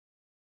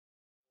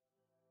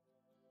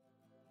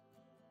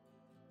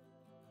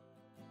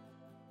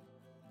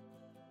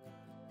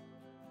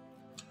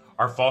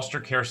Our foster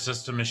care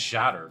system is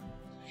shattered.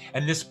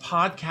 And this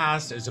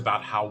podcast is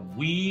about how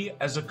we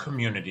as a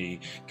community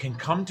can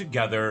come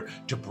together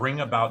to bring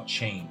about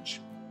change.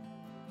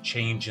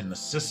 Change in the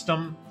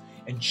system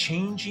and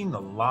changing the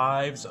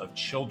lives of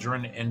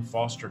children in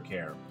foster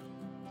care.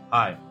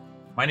 Hi,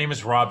 my name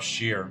is Rob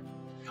Scheer.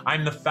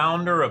 I'm the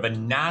founder of a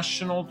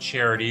national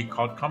charity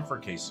called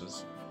Comfort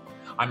Cases.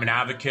 I'm an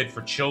advocate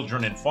for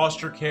children in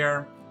foster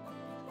care.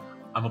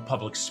 I'm a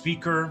public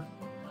speaker.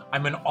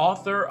 I'm an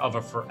author of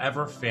A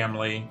Forever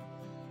Family.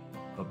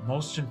 But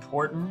most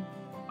important,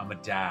 I'm a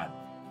dad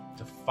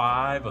to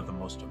 5 of the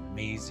most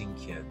amazing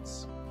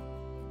kids.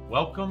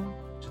 Welcome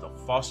to the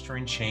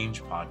Fostering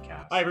Change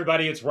podcast. Hi,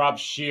 everybody. It's Rob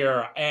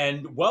Scheer,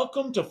 and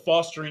welcome to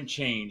Fostering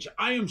Change.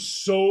 I am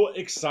so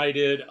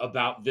excited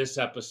about this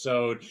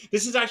episode.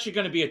 This is actually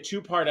going to be a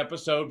 2-part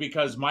episode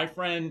because my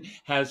friend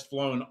has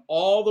flown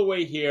all the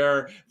way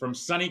here from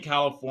sunny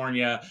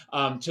California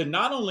to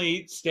not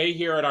only stay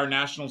here at our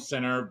National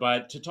Center,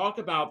 but to talk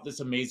about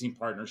this amazing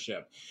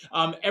partnership.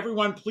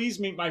 Everyone, please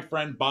meet my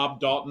friend Bob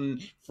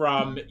Dalton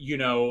from,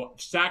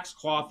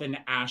 Sackcloth and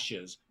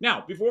Ashes.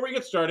 Now, before we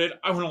get started,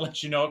 I want to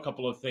let you know a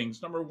couple of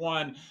things. Number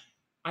one,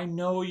 I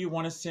know you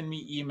want to send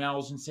me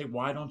emails and say,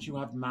 why don't you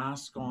have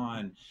masks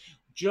on?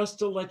 Just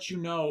to let you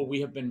know, we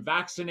have been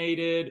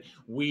vaccinated,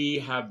 we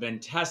have been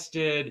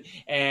tested,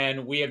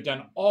 and we have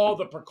done all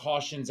the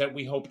precautions that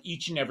we hope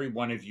each and every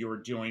one of you are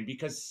doing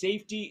because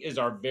safety is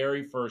our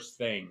very first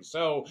thing.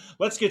 So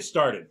let's get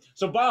started.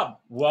 So Bob,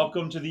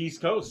 welcome to the East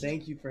Coast.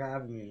 Thank you for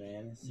having me,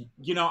 man.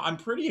 I'm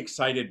pretty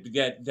excited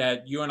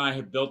that you and I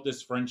have built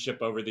this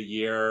friendship over the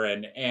year,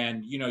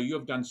 and you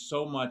have done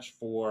so much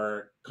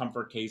for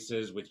Comfort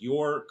Cases with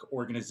your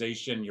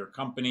organization, your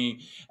company,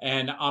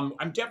 and I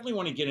definitely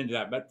want to get into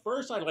that. But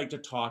first, I'd like to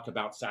talk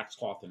about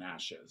Sackcloth and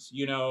Ashes.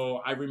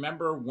 I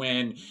remember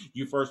when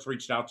you first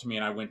reached out to me,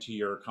 and I went to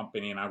your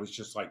company, and I was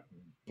just like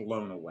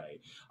blown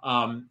away.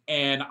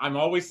 And I'm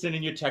always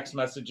sending you text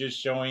messages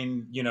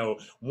showing,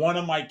 one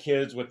of my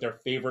kids with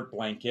their favorite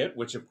blanket,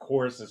 which of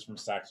course is from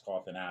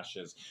Sackcloth and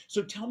Ashes.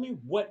 So tell me,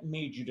 what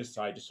made you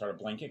decide to start a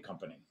blanket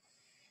company?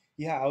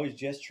 Yeah, I was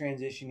just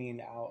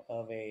transitioning out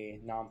of a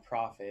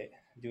nonprofit,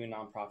 doing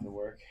nonprofit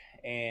work,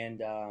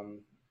 and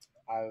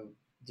I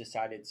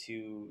decided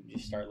to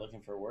just start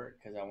looking for work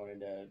because I wanted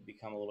to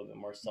become a little bit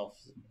more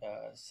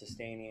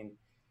self-sustaining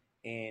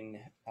in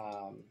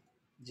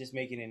just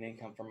making an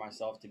income for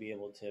myself to be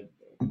able to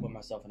put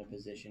myself in a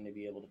position to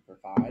be able to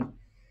provide.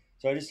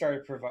 So I just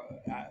started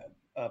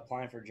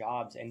applying for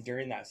jobs, and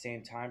during that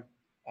same time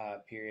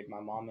period,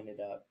 my mom ended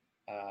up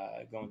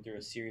going through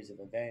a series of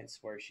events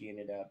where she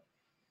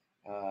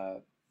uh,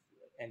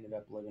 ended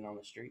up living on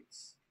the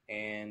streets.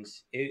 And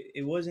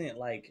it wasn't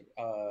like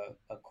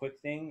a quick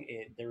thing.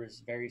 There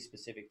was very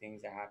specific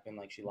things that happened.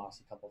 Like she lost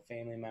a couple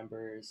family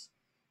members.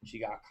 She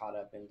got caught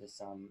up into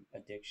some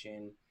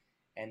addiction.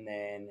 And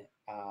then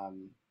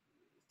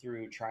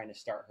through trying to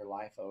start her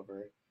life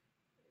over,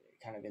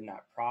 kind of in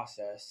that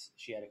process,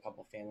 she had a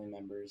couple family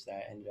members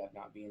that ended up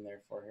not being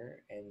there for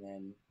her and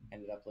then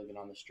ended up living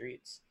on the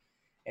streets.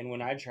 And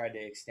when I tried to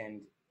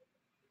extend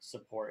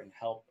support and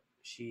help,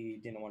 she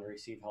didn't want to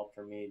receive help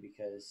from me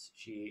because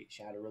she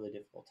had a really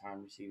difficult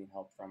time receiving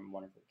help from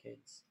one of her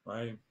kids.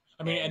 Right.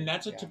 I mean, and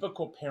that's a Yeah.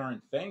 typical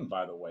parent thing,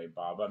 by the way,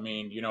 Bob. I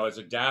mean, as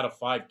a dad of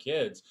 5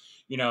 kids,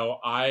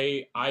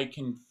 I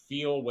can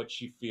feel what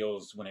she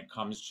feels when it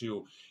comes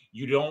to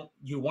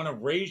you want to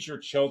raise your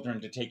children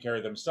to take care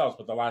of themselves,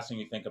 but the last thing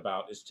you think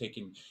about is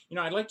taking,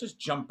 I'd like to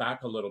jump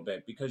back a little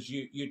bit because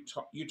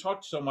you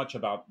talked so much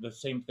about the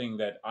same thing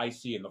that I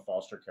see in the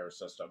foster care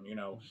system,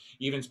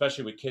 even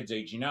especially with kids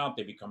aging out,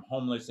 they become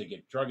homeless, they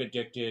get drug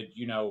addicted,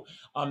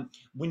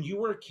 when you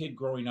were a kid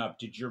growing up,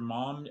 did your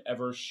mom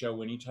ever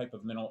show any type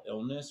of mental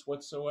illness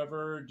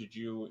whatsoever? Did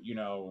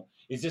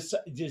is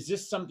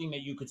this something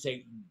that you could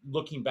say,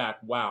 looking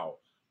back, wow,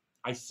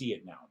 I see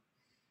it now?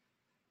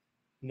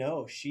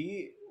 No,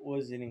 she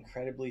was an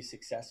incredibly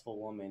successful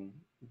woman,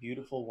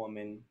 beautiful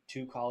woman,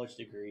 2 college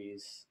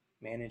degrees,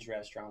 managed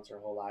restaurants her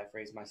whole life,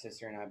 raised my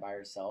sister and I by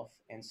herself.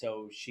 And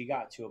so she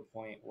got to a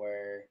point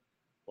where,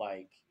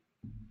 like,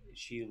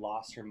 she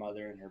lost her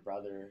mother and her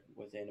brother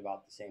within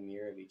about the same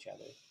year of each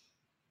other.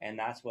 And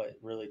that's what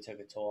really took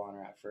a toll on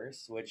her at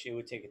first, which it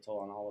would take a toll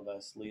on all of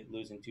us,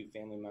 losing 2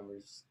 family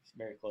members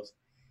very close,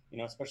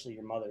 especially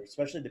your mother,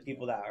 especially the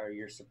people that are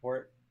your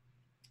support.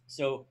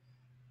 So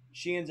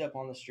she ends up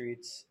on the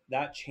streets.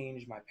 That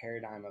changed my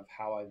paradigm of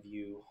how I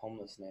view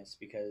homelessness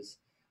because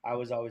I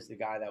was always the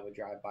guy that would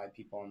drive by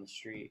people on the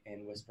street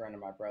and whisper under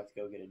my breath,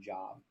 go get a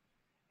job,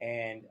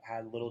 and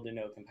had little to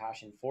no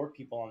compassion for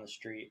people on the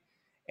street.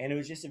 And it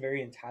was just a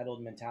very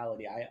entitled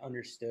mentality. I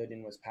understood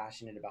and was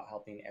passionate about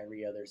helping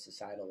every other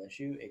societal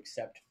issue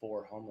except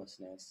for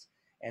homelessness.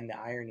 And the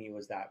irony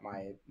was that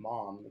my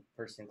mom, the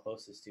person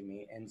closest to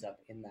me, ends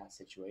up in that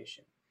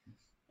situation.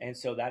 And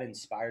so that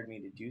inspired me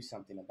to do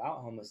something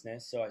about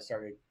homelessness. So I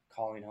started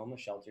calling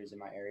homeless shelters in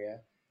my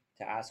area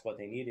to ask what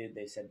they needed.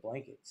 They said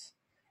blankets.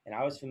 And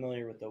I was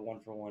familiar with the one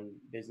for one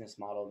business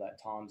model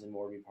that Tom's and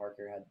Warby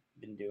Parker had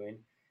been doing.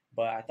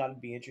 But I thought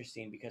it'd be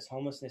interesting because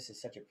homelessness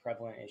is such a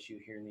prevalent issue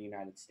here in the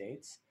United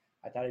States.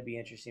 I thought it'd be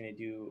interesting to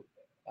do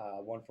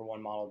a one for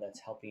one model that's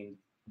helping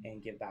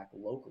and give back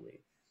locally.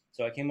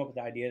 So I came up with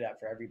the idea that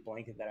for every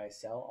blanket that I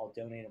sell, I'll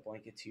donate a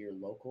blanket to your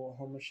local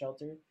homeless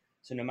shelter.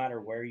 So no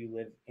matter where you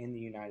live in the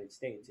United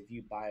States, if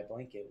you buy a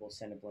blanket, we'll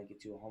send a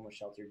blanket to a homeless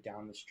shelter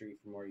down the street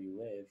from where you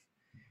live.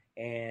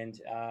 And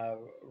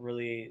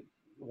really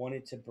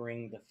wanted to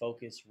bring the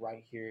focus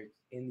right here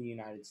in the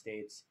United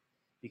States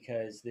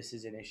because this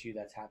is an issue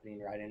that's happening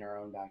right in our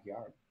own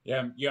backyard.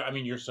 Yeah, yeah. I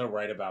mean, you're so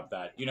right about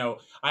that.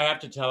 I have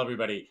to tell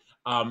everybody,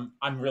 I'm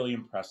really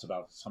impressed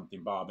about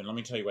something, Bob, and let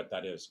me tell you what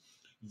that is.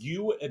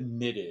 You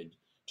admitted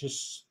to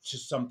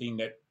something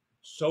that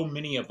so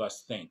many of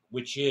us think,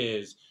 which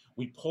is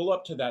we pull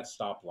up to that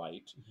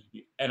stoplight,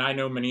 and I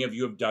know many of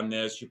you have done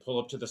this. You pull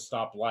up to the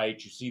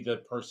stoplight, you see the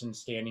person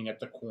standing at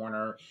the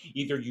corner.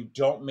 Either you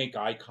don't make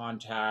eye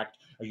contact,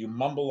 or you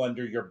mumble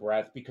under your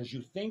breath because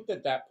you think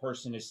that that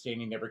person is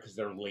standing there because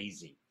they're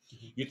lazy.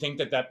 You think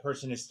that that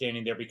person is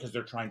standing there because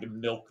they're trying to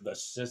milk the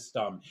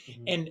system.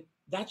 Mm-hmm. And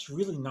that's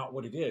really not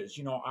what it is.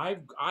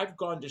 I've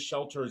gone to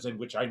shelters in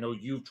which I know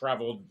you've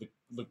traveled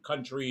the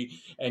country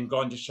and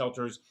gone to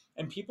shelters,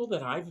 and people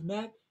that I've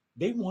met,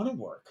 they want to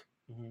work.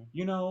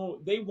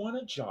 Mm-hmm. They want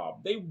a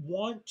job. They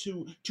want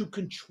to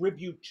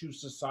contribute to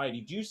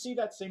society. Do you see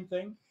that same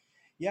thing?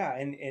 Yeah,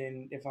 and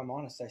if I'm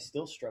honest, I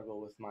still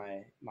struggle with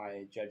my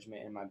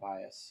judgment and my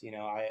bias.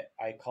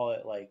 I call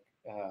it like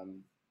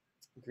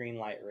green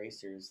light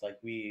racers. Like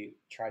we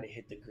try to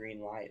hit the green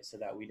light so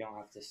that we don't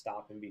have to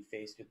stop and be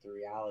faced with the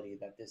reality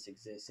that this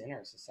exists in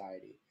our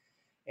society.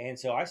 And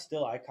so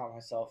I caught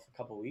myself a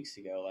couple weeks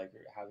ago like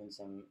having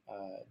some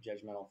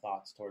judgmental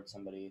thoughts towards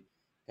somebody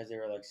because they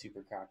were like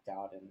super cracked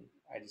out, and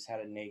I just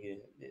had a negative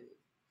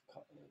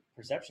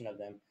perception of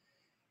them,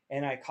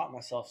 and I caught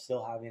myself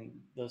still having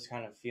those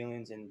kind of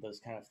feelings and those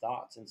kind of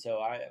thoughts. And so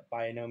I,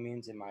 by no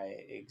means am I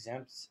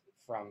exempt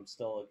from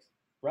still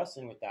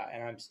wrestling with that.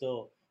 And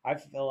I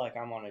feel like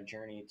I'm on a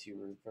journey to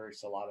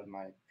reverse a lot of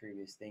my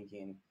previous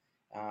thinking.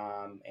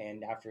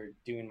 And after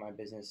doing my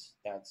business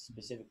that's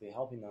specifically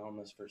helping the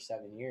homeless for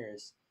 7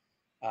 years,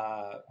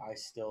 I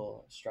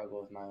still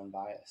struggle with my own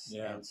bias.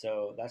 Yeah. And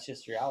so that's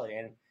just reality.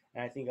 And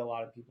I think a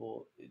lot of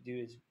people do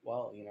as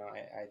well.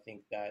 I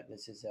think that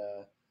this is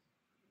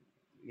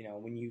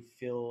when you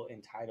feel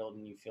entitled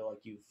and you feel like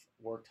you've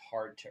worked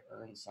hard to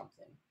earn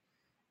something,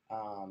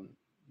 um,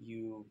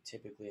 you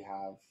typically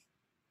have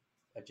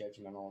a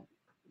judgmental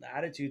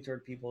attitude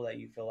toward people that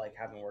you feel like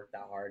haven't worked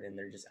that hard and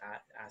they're just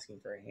asking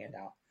for a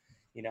handout,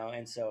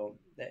 and so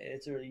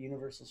it's a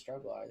universal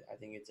struggle. I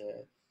think it's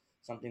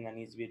something that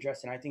needs to be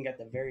addressed. And I think at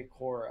the very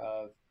core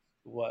of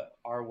what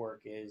our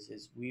work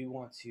is we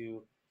want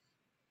to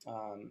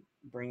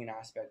bring an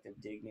aspect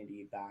of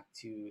dignity back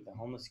to the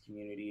homeless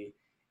community,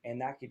 and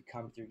that could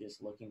come through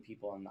just looking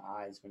people in the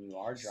eyes when you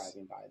are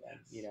driving by them,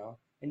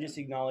 and just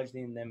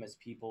acknowledging them as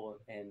people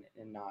and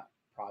not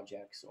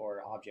projects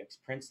or objects.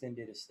 Princeton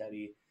did a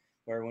study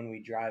where when we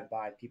drive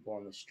by people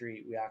on the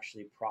street, we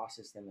actually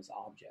process them as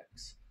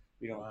objects.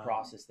 We don't Wow.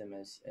 process them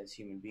as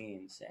human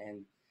beings.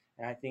 And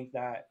I think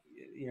that,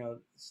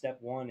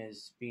 step one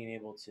is being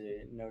able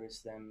to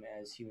notice them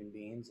as human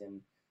beings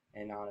and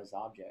not as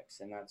objects.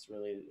 And that's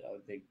really a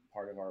big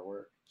part of our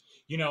work.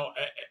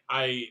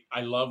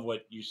 I love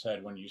what you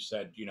said when you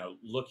said,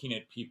 looking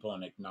at people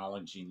and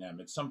acknowledging them.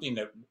 It's something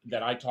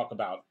that I talk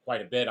about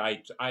quite a bit.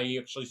 I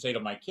actually say to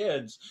my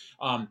kids,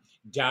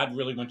 Dad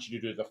really wants you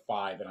to do the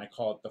five, and I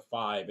call it the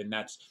five, and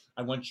that's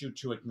I want you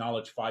to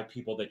acknowledge five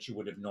people that you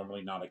would have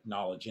normally not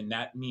acknowledged, and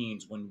that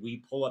means when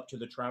we pull up to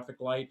the traffic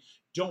light,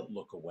 don't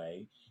look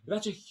away.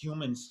 That's a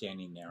human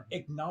standing there.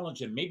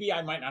 Acknowledge it. Maybe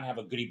I might not have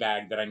a goodie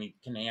bag that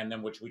can hand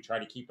them, which we try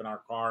to keep in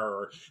our car,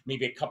 or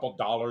maybe a couple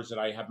dollars that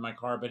I have in my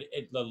car. But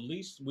the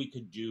least we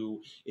could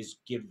do is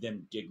give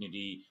them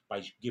dignity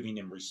by giving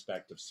them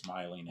respect of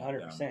smiling at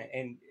 100%. them.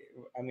 And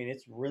I mean,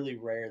 it's really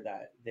rare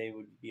that they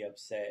would be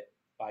upset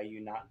by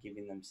you not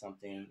giving them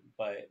something.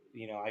 But,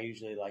 I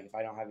usually like, if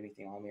I don't have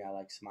anything on me, I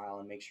like smile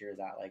and make sure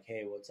that like,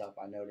 hey, what's up?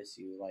 I notice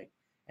you. Like,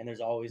 and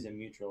there's always a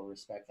mutual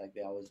respect. Like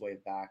they always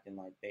wave back and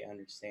like they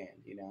understand,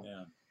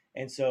 Yeah.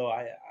 And so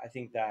I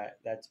think that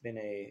that's been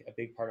a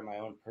big part of my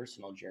own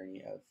personal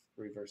journey of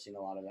reversing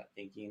a lot of that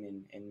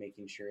thinking and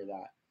making sure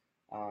that,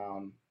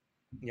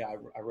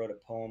 I wrote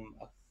a poem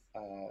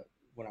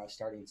when I was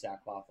starting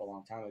Sackcloth a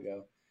long time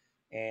ago.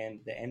 And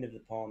the end of the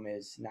poem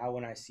is, now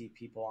when I see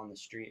people on the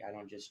street, I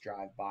don't just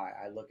drive by.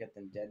 I look at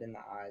them dead in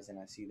the eyes and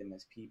I see them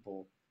as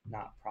people,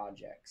 not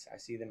projects. I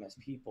see them as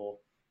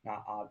people,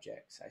 not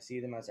objects. I see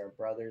them as our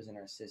brothers and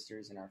our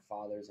sisters and our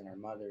fathers and our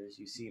mothers.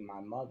 You see,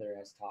 my mother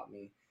has taught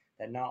me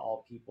that not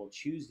all people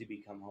choose to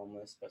become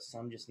homeless, but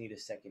some just need a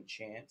second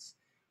chance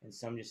and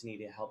some just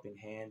need a helping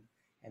hand.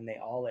 And they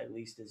all at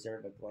least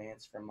deserve a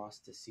glance from us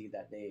to see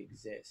that they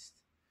exist.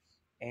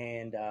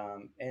 And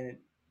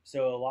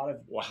so a lot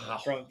of Wow.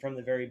 from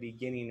the very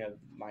beginning of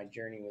my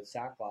journey with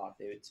Sackcloth,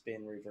 it's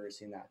been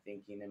reversing that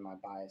thinking and my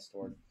bias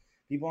toward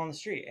people on the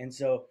street. And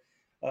so,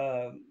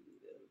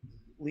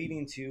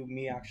 leading to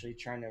me actually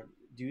trying to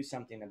do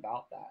something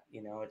about that.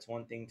 It's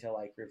one thing to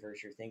like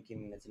reverse your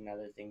thinking, and it's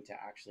another thing to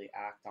actually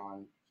act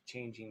on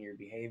changing your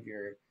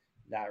behavior.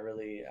 That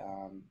really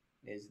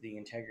is the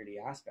integrity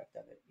aspect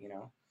of it.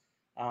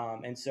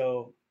 And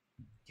so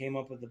came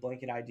up with the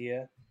blanket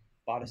idea,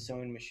 bought a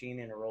sewing machine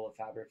and a roll of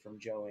fabric from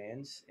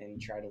Joann's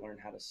and tried to learn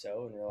how to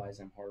sew and realized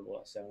I'm horrible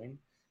at sewing.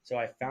 So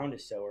I found a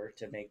sewer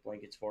to make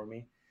blankets for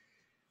me,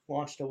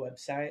 launched a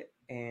website,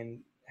 and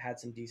had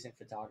some decent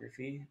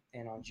photography.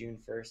 And on June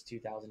 1st,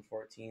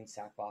 2014,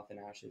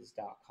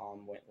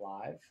 sackclothandashes.com went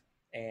live,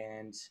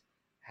 and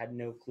had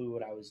no clue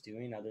what I was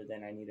doing other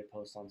than I need to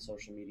post on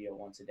social media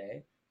once a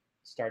day.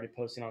 Started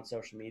posting on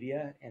social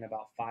media, and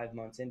about 5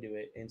 months into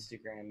it,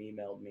 Instagram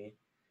emailed me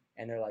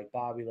and they're like,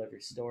 Bob, we love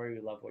your story.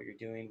 We love what you're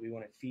doing. We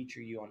want to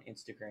feature you on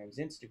Instagram's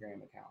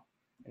Instagram account.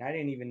 And I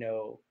didn't even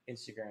know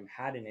Instagram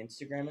had an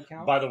Instagram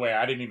account. By the way,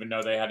 I didn't even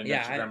know they had an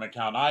Instagram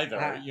account either,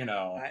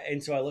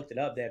 and so I looked it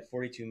up. They had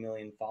 42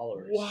 million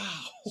followers. Wow.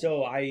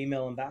 So I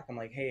email them back. I'm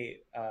like, hey,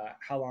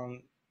 how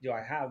long do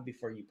I have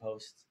before you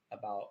post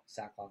about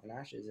Sackcloth and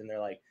Ashes? And they're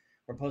like,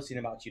 we're posting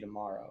about you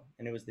tomorrow.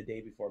 And it was the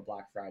day before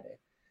Black Friday.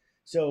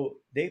 So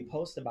they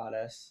post about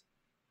us,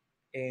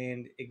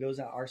 and it goes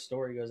out, our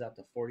story goes out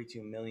to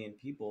 42 million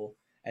people.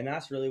 And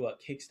that's really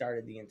what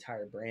kickstarted the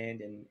entire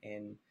brand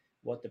and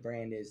what the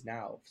brand is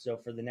now. So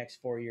for the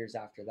next 4 years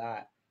after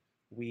that,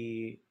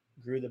 we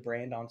grew the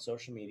brand on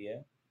social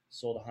media,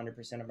 sold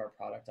 100% of our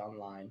product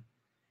online.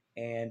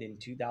 And in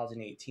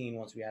 2018,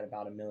 once we had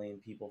about 1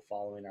 million people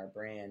following our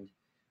brand,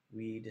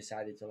 we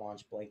decided to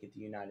launch Blanket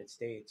the United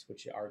States,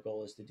 which our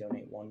goal is to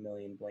donate 1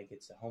 million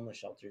blankets to homeless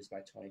shelters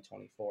by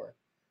 2024.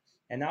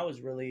 And that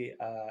was really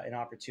an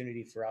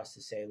opportunity for us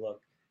to say,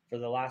 look, for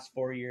the last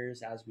 4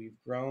 years, as we've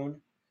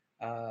grown,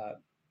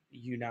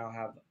 you now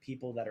have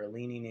people that are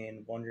leaning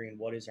in, wondering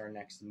what is our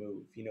next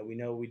move. We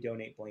know we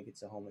donate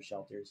blankets to homeless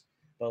shelters,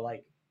 but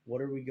like,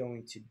 what are we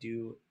going to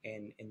do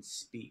and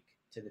speak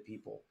to the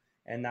people?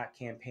 And that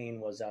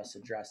campaign was us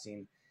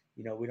addressing,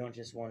 we don't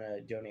just want to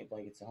donate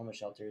blankets to homeless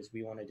shelters.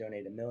 We want to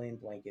donate 1 million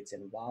blankets.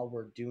 And while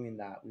we're doing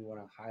that, we want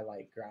to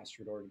highlight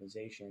grassroots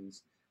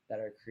organizations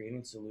that are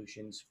creating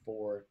solutions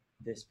for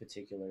this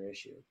particular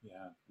issue.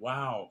 Yeah.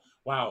 Wow.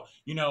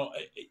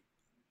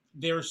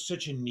 There's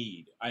such a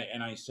need.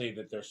 I say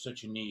that there's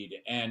such a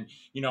need. And,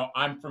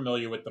 I'm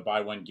familiar with the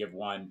buy one, give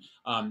one,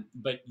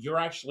 but you're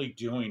actually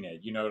doing it.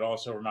 It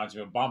also reminds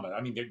me of Obama.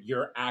 I mean,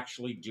 you're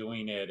actually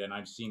doing it. And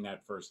I've seen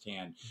that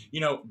firsthand.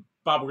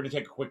 Bob, we're going to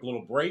take a quick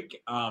little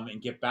break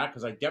and get back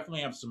because I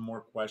definitely have some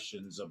more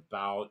questions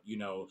about,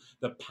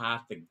 the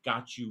path that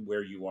got you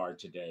where you are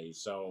today.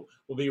 So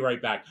we'll be right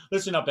back.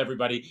 Listen up,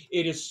 everybody.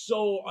 It is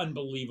so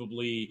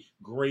unbelievably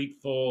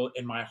grateful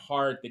in my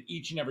heart that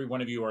each and every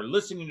one of you are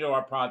listening to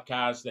our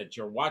podcast, that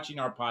you're watching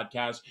our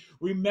podcast.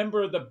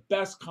 Remember, the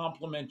best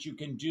compliment you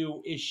can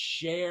do is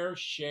share,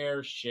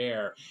 share,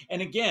 share.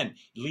 And again,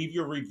 leave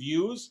your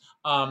reviews.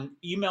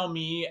 Email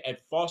me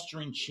at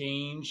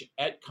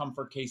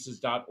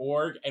fosteringchange@comfortcases.org.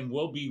 And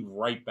we'll be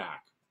right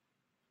back.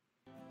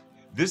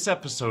 This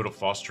episode of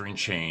Fostering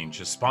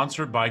Change is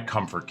sponsored by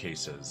Comfort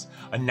Cases,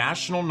 a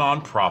national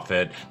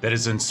nonprofit that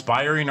is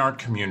inspiring our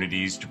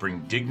communities to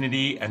bring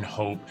dignity and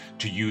hope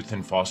to youth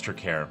in foster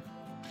care.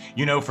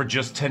 For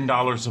just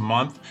 $10 a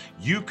month,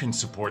 you can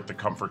support the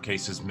Comfort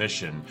Cases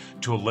mission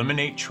to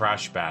eliminate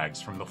trash bags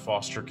from the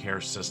foster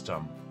care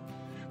system.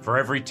 For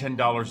every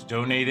 $10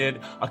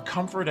 donated, a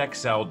Comfort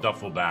XL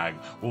duffel bag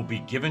will be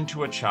given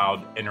to a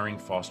child entering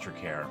foster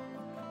care.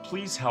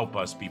 Please help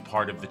us be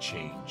part of the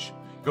change.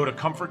 Go to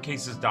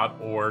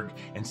comfortcases.org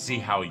and see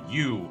how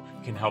you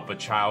can help a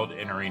child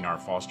entering our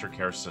foster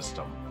care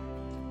system.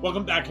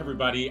 Welcome back,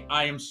 everybody.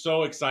 I am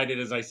so excited,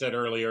 as I said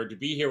earlier, to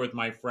be here with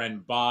my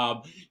friend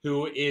Bob,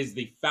 who is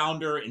the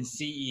founder and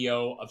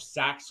CEO of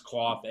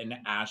Sackcloth and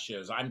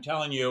Ashes. I'm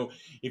telling you,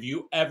 if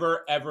you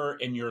ever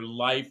in your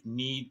life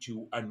need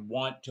to and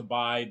want to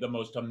buy the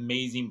most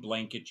amazing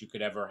blanket you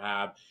could ever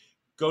have,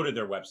 go to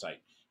their website.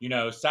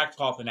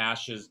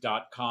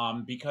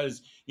 Sackclothandashes.com,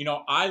 because,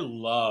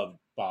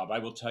 Bob, I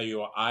will tell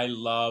you, I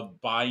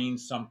love buying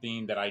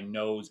something that I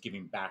know is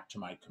giving back to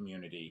my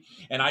community.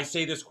 And I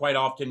say this quite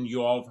often.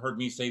 You all have heard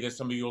me say this.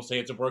 Some of you will say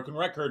it's a broken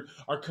record.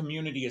 Our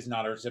community is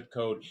not our zip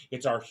code.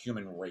 It's our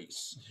human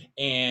race.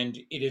 And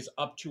it is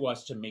up to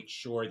us to make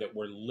sure that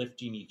we're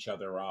lifting each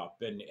other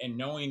up. And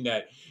knowing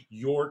that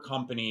your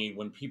company,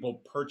 when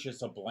people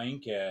purchase a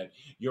blanket,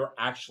 you're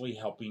actually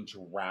helping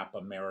to wrap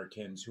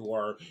Americans who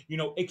are,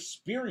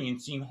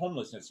 experiencing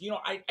homelessness.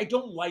 I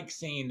don't like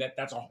saying that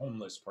that's a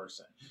homeless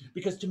person,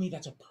 because to me,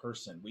 that's a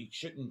person. We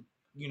shouldn't,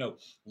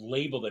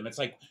 label them. It's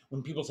like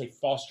when people say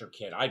foster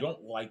kid, I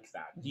don't like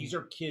that. Mm-hmm. These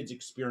are kids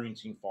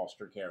experiencing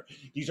foster care.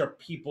 These are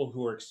people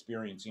who are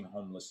experiencing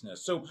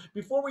homelessness. So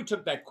before we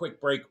took that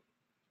quick break,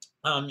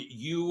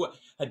 you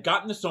had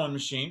gotten the sewing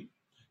machine.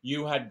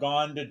 You had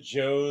gone to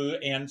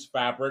Joann's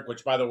Fabric,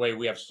 which, by the way,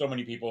 we have so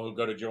many people who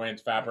go to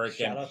Joann's Fabric,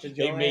 Shout and out to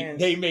they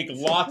Joann's. make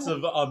lots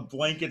of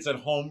blankets at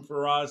home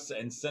for us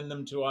and send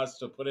them to us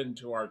to put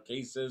into our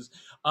cases.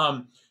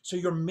 So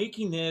you're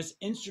making this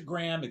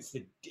Instagram.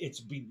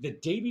 The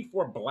day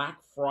before Black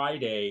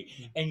Friday,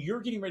 and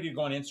you're getting ready to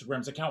go on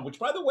Instagram's account. Which,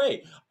 by the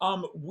way,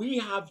 we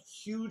have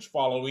huge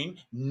following,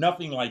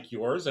 nothing like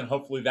yours, and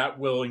hopefully that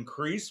will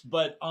increase.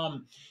 But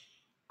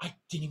I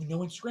didn't even know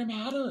Instagram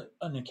had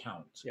an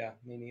account. Yeah,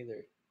 me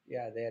neither.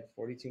 Yeah, they had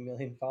 42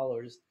 million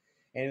followers,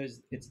 and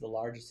it's the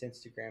largest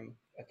Instagram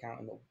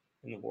account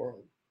in the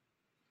world.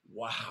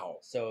 Wow.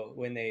 So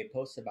when they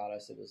posted about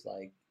us, it was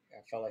like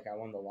I felt like I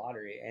won the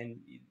lottery, and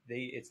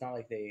it's not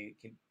like they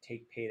can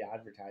take paid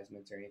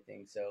advertisements or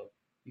anything, so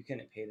you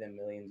couldn't pay them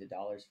millions of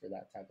dollars for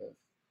that type of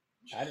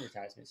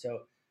advertisement.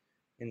 So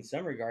in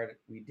some regard,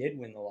 we did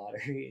win the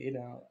lottery,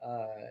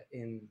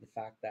 in the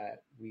fact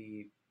that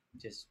we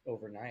just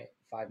overnight,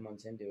 5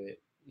 months into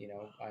it,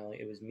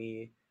 it was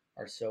me,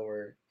 our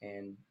sewer,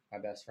 and my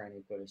best friend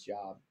who quit his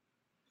job,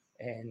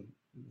 and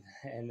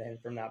and then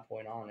from that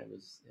point on, it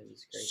was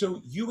crazy.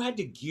 So you had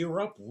to gear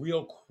up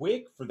real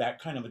quick for that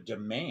kind of a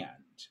demand.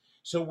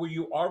 So were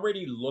you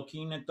already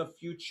looking at the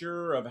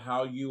future of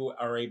how you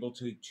are able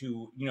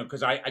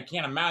because I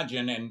can't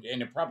imagine, and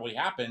it probably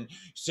happened,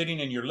 sitting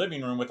in your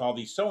living room with all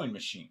these sewing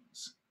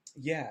machines.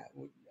 Yeah,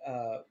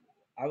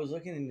 I was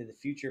looking into the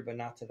future, but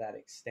not to that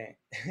extent.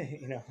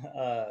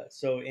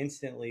 So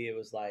instantly it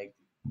was like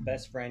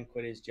best friend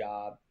quit his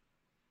job,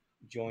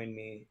 joined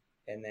me,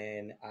 and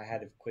then I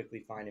had to quickly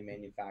find a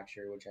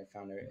manufacturer, which I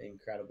found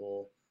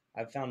incredible.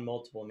 I've found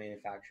multiple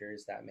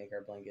manufacturers that make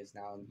our blankets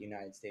now in the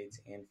United States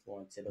and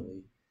Florence,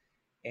 Italy,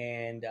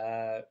 and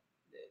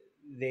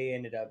they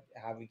ended up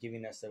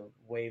giving us a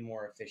way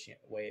more efficient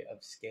way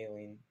of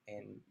scaling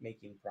and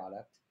making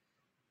product.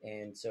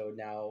 And so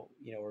now,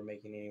 we're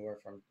making anywhere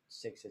from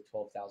 6 to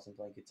 12,000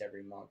 blankets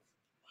every month,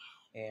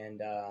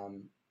 and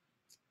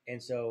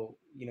so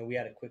we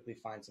had to quickly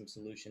find some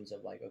solutions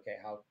of like, okay,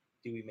 how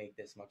do we make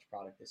this much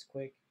product this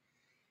quick,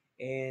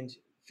 and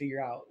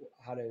figure out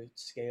how to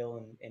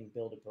scale and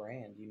build a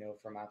brand,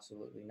 from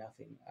absolutely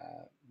nothing.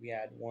 We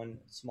had one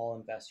small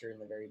investor in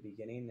the very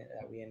beginning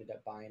that we ended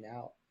up buying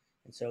out,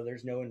 and so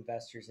there's no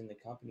investors in the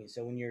company.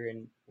 So when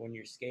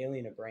you're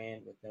scaling a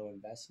brand with no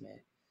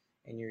investment,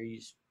 and you're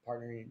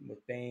partnering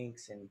with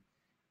banks and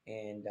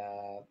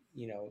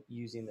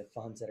using the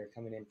funds that are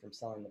coming in from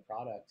selling the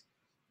product,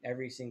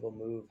 every single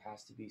move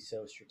has to be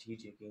so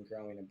strategic in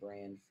growing a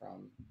brand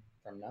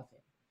from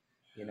nothing,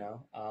 you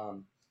know.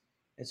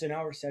 And so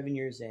now we're 7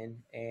 years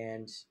in,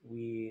 and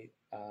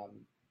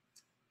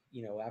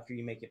after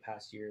you make it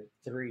past year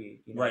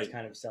three, it's Right.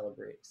 kind of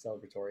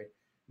celebratory.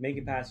 Make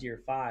it past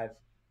year five,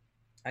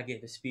 I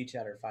gave a speech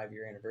at our 5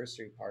 year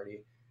anniversary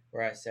party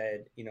where I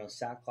said,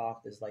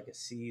 sackcloth is like a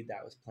seed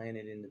that was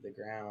planted into the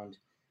ground.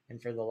 And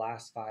for the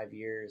last 5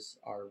 years,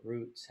 our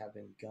roots have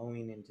been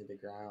going into the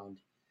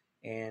ground.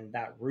 And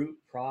that root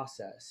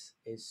process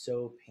is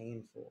so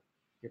painful.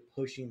 You're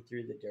pushing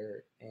through the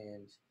dirt,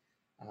 and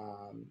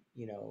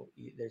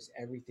there's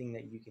everything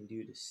that you can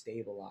do to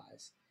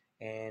stabilize.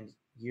 And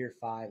year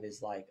five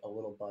is like a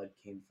little bud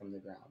came from the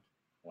ground,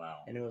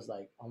 Wow. and it was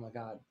like, oh my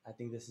god, I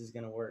think this is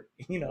gonna work.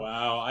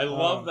 Wow. I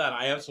love that.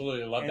 I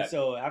absolutely love And that.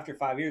 so after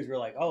 5 years, we're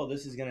like, oh,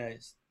 this is gonna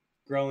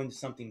grow into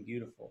something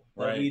beautiful.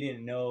 But Right. we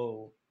didn't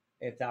know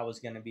if that was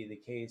gonna be the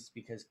case,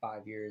 because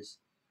 5 years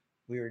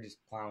we were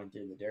just plowing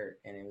through the dirt,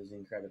 and it was an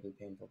incredibly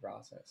painful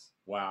process.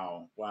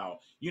 Wow. Wow.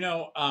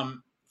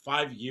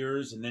 5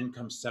 years and then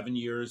comes 7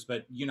 years.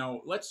 But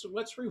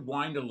let's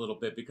rewind a little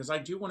bit, because I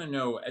do want to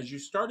know, as you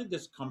started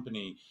this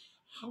company,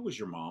 how was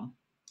your mom?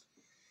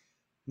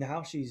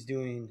 Now she's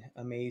doing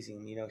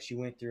amazing. She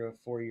went through a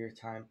 4 year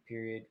time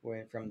period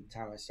when from the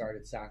time I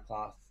started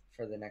Sackcloth.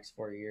 For the next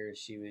 4 years,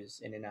 she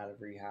was in and out of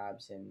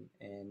rehabs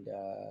and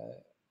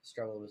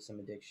struggled with some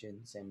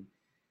addictions, and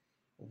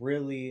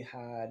really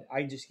had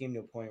I just came to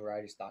a point where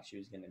I just thought she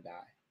was going to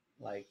die.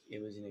 Like,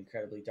 it was an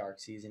incredibly dark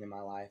season in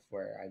my life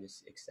where I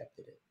just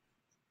accepted it.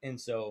 And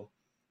so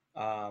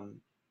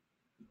um,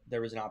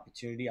 there was an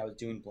opportunity. I was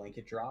doing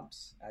blanket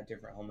drops at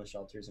different homeless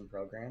shelters and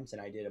programs,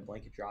 and I did a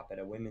blanket drop at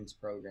a women's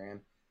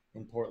program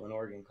in Portland,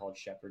 Oregon called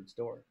Shepherd's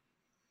Door.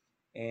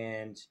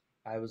 And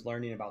I was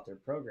learning about their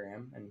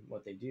program and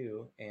what they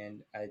do,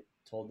 and I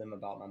told them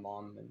about my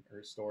mom and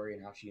her story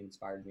and how she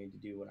inspired me to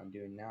do what I'm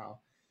doing now.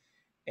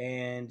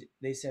 And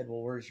they said,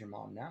 "Well, where's your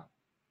mom now?"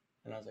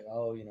 And I was like,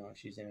 "Oh,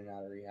 she's in and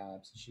out of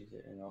rehabs. She's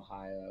in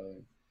Ohio."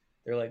 And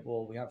they're like,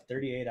 "Well, we have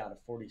 38 out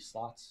of 40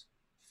 slots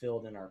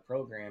filled in our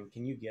program.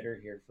 Can you get her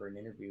here for an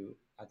interview?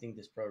 I think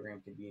this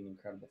program could be an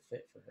incredible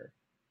fit for her."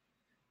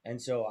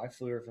 And so I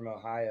flew her from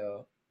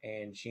Ohio,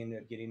 and she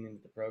ended up getting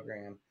into the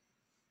program.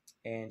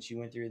 And she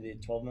went through the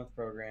 12-month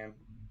program,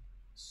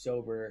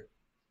 sober,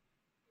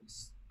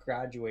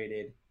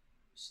 graduated,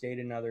 stayed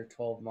another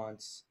 12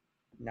 months,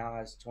 now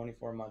has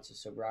 24 months of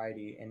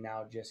sobriety, and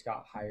now just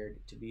got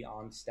hired to be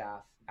on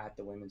staff at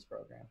the women's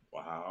program.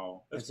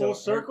 Wow. And That's full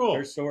so her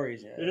circle. story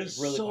is It is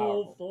really so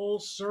powerful. full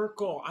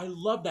circle. I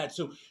love that.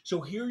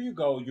 So here you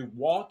go. You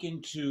walk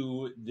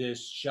into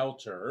this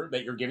shelter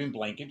that you're giving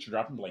blankets. You're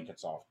dropping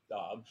blankets off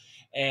of,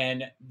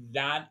 and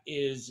that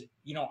is,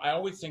 I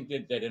always think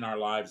that in our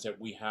lives that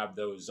we have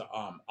those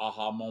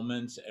aha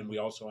moments, and we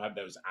also have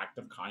those act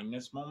of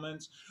kindness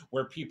moments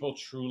where people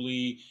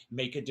truly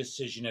make a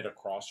decision at a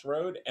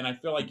crossroad. And I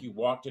feel like you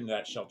walked into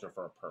that shelter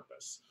for a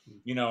purpose.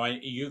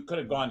 You could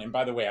have gone. And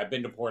by the way, I've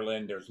been to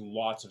Portland. There's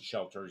lots of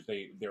shelters.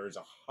 There is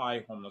a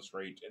high homeless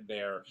rate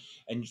there,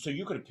 and so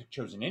you could have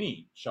chosen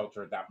any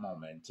shelter at that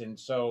moment. And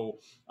so,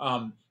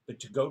 but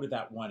to go to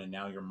that one, and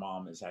now your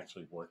mom is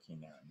actually working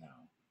there now.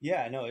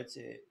 Yeah, no, it's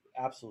an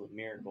absolute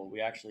miracle.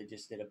 We actually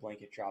just did a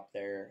blanket drop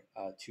there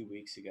 2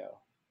 weeks ago,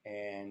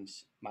 and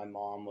my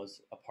mom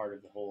was a part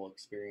of the whole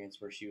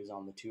experience where she was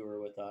on the tour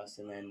with us.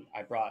 And then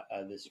I brought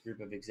this group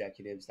of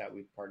executives that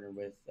we've partnered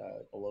with,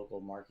 a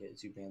local market,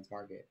 Zupans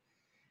Market,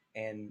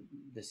 and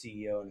the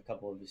CEO and a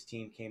couple of his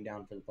team came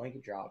down for the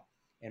blanket drop,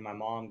 and my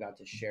mom got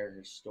to share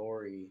her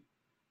story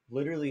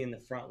literally in the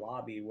front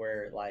lobby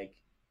where like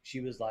she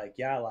was like,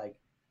 yeah, like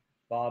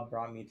Bob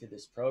brought me to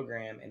this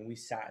program and we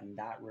sat in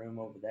that room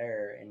over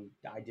there and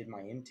I did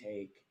my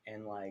intake,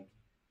 and like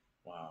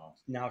Wow.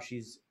 now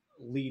she's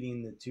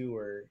leading the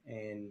tour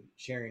and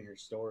sharing her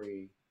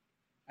story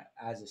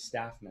as a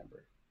staff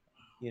member,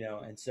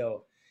 and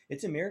so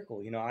it's a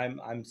miracle.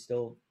 I'm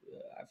still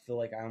I feel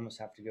like I almost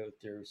have to go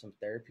through some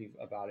therapy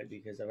about it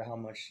because of how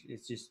much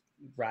it's just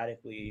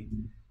radically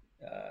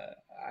uh,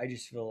 I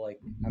just feel like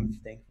I'm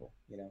thankful.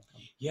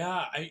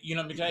 Yeah,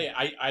 let me tell you,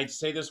 I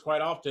say this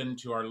quite often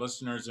to our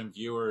listeners and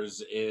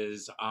viewers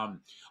is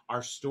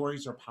our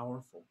stories are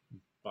powerful,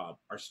 Bob.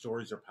 Our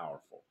stories are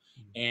powerful.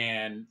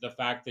 And the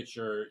fact that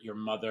your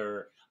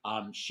mother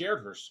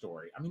shared her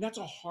story, I mean, that's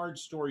a hard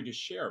story to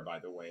share, by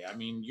the way. I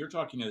mean, you're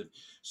talking a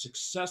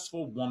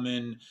successful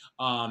woman,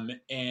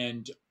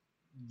 and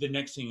the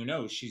next thing you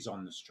know, she's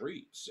on the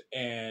streets,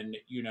 and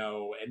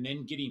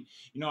then getting,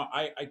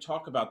 I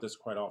talk about this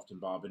quite often,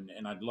 Bob,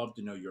 and I'd love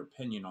to know your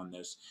opinion on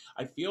this.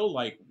 I feel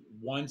like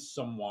once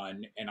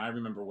someone, and I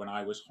remember when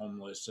I was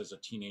homeless as a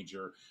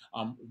teenager,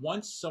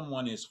 once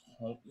someone is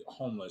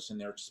homeless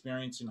and they're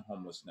experiencing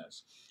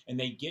homelessness and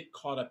they get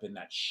caught up in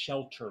that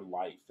shelter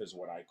life, is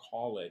what I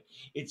call it,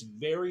 it's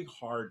very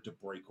hard to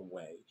break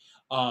away.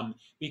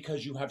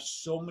 Because you have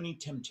so many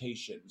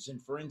temptations.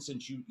 And for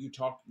instance, you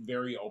talk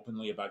very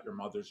openly about your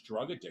mother's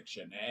drug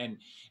addiction,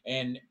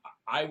 and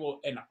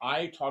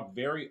I talk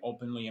very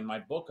openly in my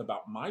book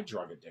about my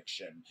drug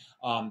addiction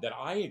that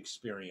I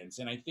experience,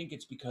 and I think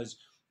it's because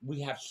we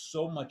have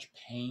so much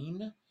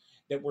pain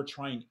that we're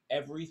trying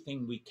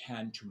everything we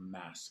can to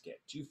mask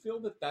it. Do you feel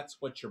that that's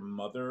what your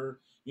mother,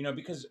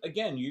 because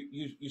again,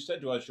 you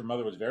said to us your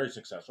mother was very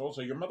successful,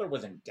 so your mother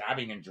wasn't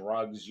dabbing in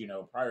drugs,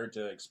 prior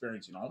to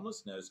experiencing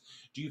homelessness.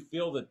 Do you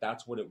feel that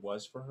that's what it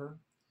was for her?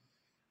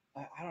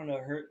 I don't know.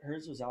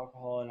 Hers was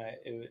alcohol, and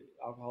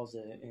alcohol is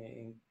a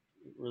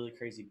really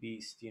crazy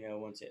beast.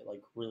 Once it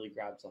like really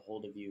grabs a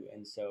hold of you,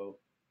 and so,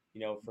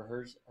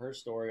 for her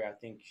story, I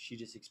think she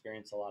just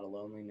experienced a lot of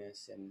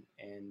loneliness,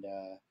 and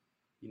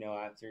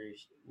after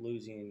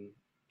losing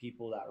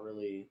people that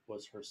really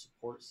was her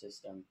support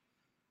system,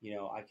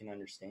 I can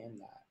understand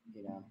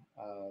that,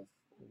 of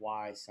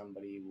why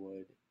somebody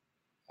would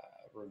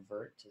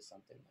revert to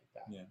something like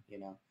that,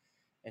 Yeah.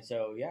 and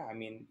so yeah, I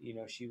mean,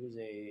 she was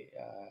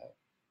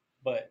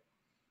but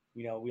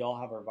we all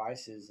have our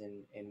vices,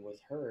 and with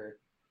her,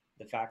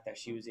 the fact that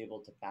she was able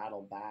to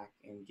battle back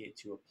and get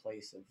to a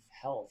place of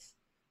health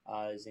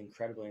is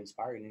incredibly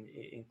inspiring,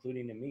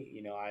 including to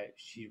me.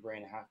 She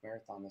ran a half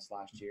marathon this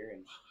last year,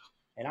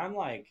 and I'm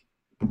like,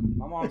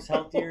 my mom's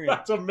healthier, and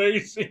That's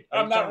amazing. I'm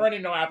every not time,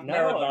 running no half no,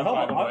 marathon, no,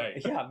 by the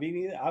way. yeah, me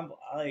neither. I'm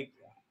like,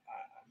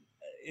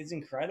 it's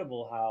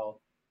incredible how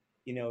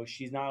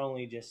she's not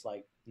only just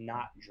like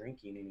not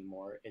drinking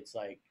anymore. It's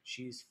like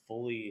she's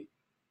fully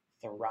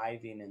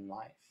thriving in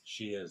life.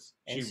 She is.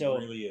 And She so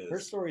really her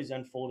is. story is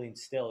unfolding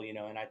still,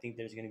 and I think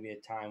there's going to be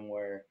a time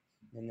where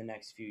in the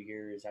next few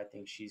years, I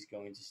think she's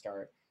going to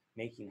start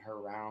making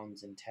her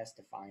rounds and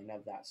testifying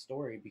of that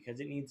story because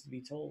it needs to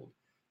be told.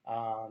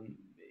 Um,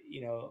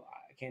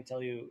 I can't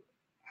tell you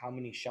how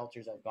many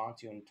shelters I've gone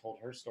to and told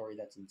her story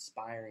that's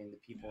inspiring the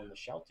people in the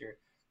shelter.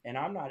 And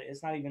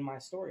it's not even my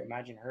story.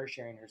 Imagine her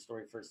sharing her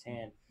story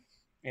firsthand.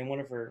 And one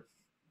of her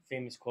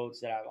famous quotes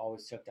that I've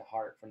always took to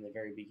heart from the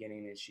very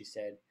beginning is she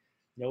said,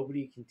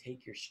 "Nobody can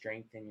take your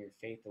strength and your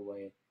faith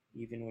away,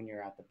 even when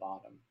you're at the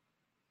bottom."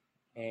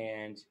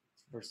 And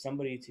for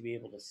somebody to be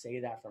able to say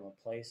that from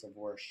a place of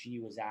where she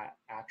was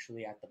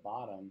actually at the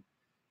bottom,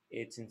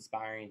 it's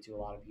inspiring to a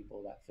lot of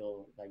people that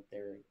feel like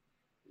they're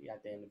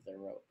at the end of their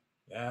rope.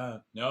 Yeah,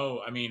 no,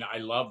 I mean, I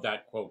love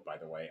that quote, by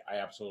the way. I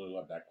absolutely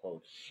love that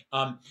quote.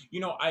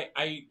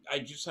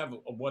 I just have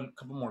one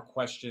couple more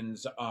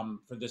questions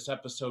for this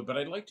episode, but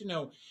I'd like to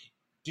know,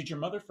 did your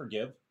mother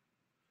forgive?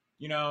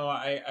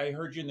 I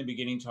heard you in the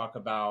beginning talk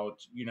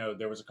about,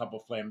 there was a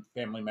couple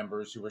family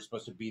members who were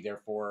supposed to be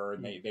there for her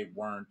and they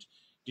weren't.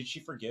 Did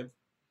she forgive?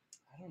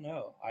 I don't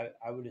know.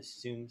 I would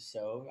assume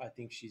so. I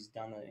think she's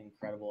done an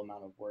incredible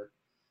amount of work.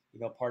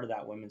 Part of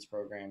that women's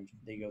program,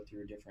 they go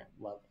through different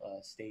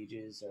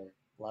stages or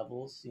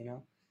levels,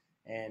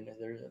 and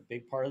there's a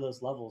big part of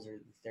those levels are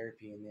the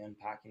therapy and the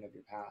unpacking of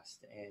your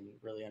past and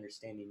really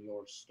understanding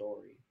your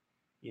story,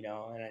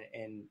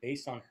 and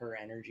based on her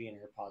energy and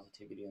her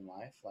positivity in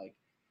life, like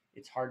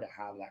it's hard to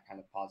have that kind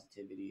of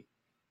positivity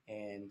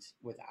and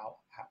without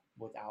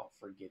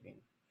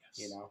forgiving,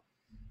 Yes.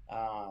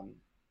 Um,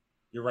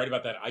 You're right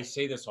about that. I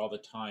say this all the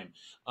time.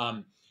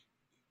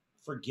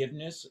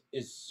 Forgiveness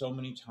is so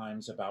many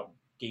times about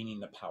gaining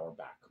the power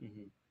back.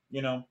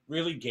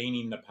 Really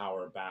gaining the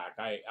power back.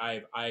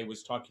 I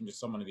was talking to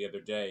someone the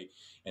other day,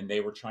 and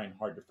they were trying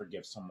hard to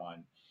forgive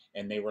someone,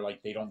 and they were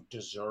like, they don't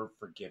deserve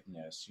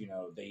forgiveness.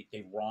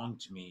 They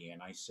wronged me,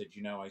 and I said,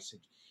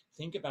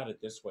 think about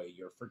it this way: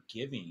 you're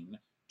forgiving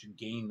to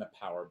gain the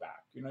power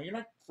back. You're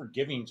not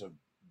forgiving so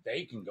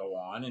they can go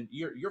on, and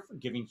you're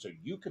forgiving so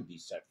you can be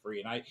set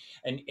free.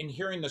 And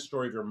hearing the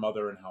story of your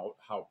mother and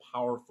how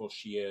powerful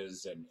she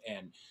is,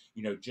 and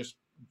just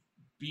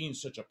being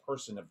such a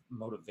person of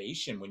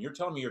motivation. When you're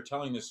telling me you're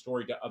telling this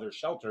story to other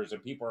shelters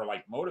and people are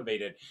like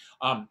motivated,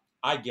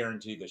 I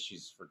guarantee that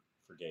she's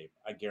forgave.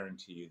 I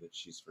guarantee you that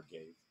she's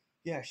forgave.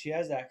 Yeah, she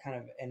has that kind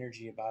of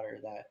energy about her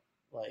that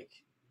like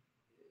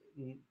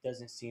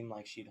doesn't seem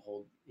like she'd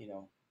hold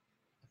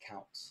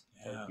accounts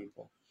for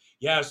people.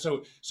 Yeah,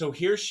 so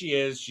here she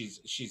is.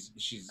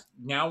 She's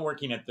now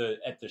working at the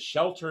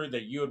shelter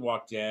that you had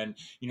walked in.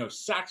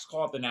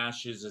 Sackcloth and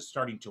Ashes is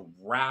starting to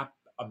wrap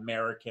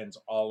Americans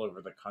all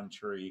over the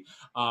country.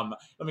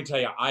 Let me tell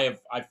you, I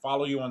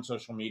follow you on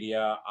social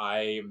media.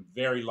 I am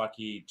very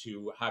lucky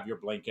to have your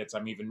blankets.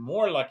 I'm even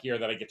more luckier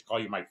that I get to call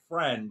you my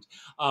friend.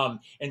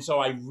 And so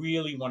I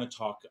really want to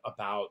talk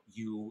about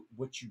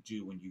what you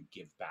do when you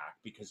give back,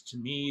 because to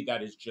me,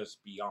 that is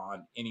just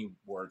beyond any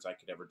words I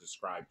could ever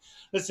describe.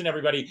 Listen,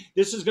 everybody,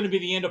 this is going to be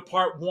the end of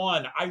part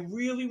 1. I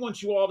really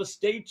want you all to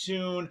stay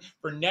tuned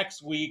for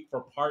next week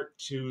for part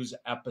 2's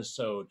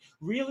episode.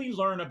 Really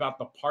learn about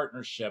the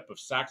partnership of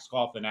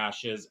Sackcloth and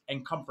Ashes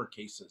and Comfort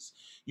Cases.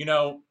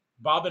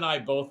 Bob and I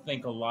both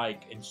think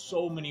alike in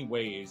so many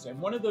ways. And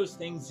one of those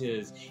things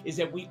is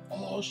that we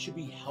all should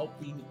be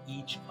helping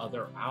each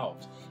other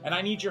out. And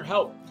I need your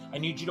help. I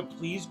need you to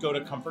please go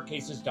to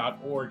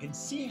comfortcases.org and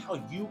see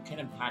how you can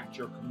impact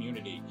your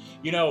community.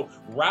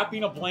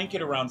 Wrapping a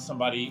blanket around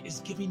somebody is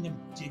giving them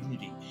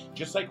dignity,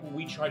 just like what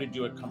we try to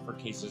do at Comfort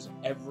Cases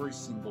every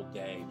single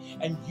day.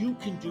 And you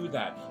can do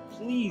that.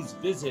 Please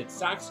visit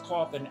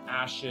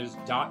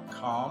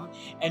sackclothandashes.com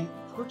and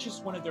purchase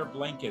one of their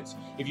blankets.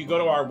 If you go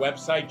to our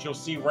website, you'll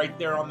see right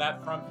there on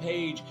that front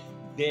page,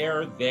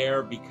 they're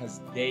there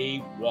because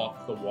they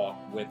walk the walk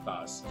with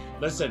us.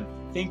 Listen,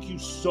 thank you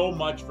so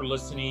much for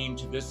listening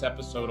to this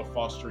episode of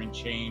Fostering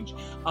Change.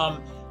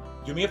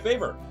 Do me a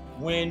favor.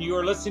 When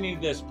you're listening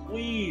to this,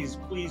 please,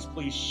 please,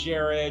 please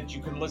share it.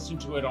 You can listen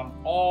to it on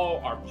all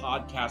our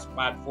podcast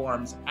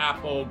platforms: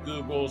 Apple,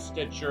 Google,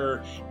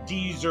 Stitcher,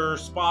 Deezer,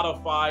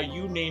 Spotify,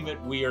 you name it,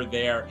 we are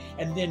there.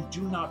 And then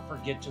do not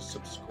forget to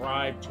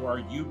subscribe to our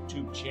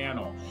YouTube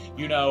channel.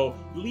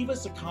 Leave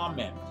us a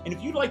comment. And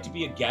if you'd like to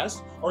be a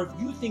guest, or if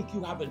you think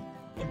you have an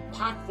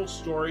impactful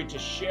story to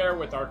share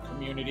with our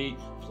community,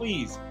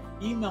 please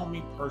email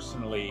me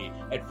personally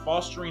at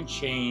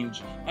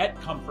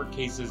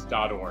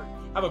fosteringchange@comfortcases.org.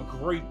 Have a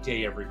great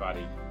day,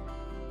 everybody.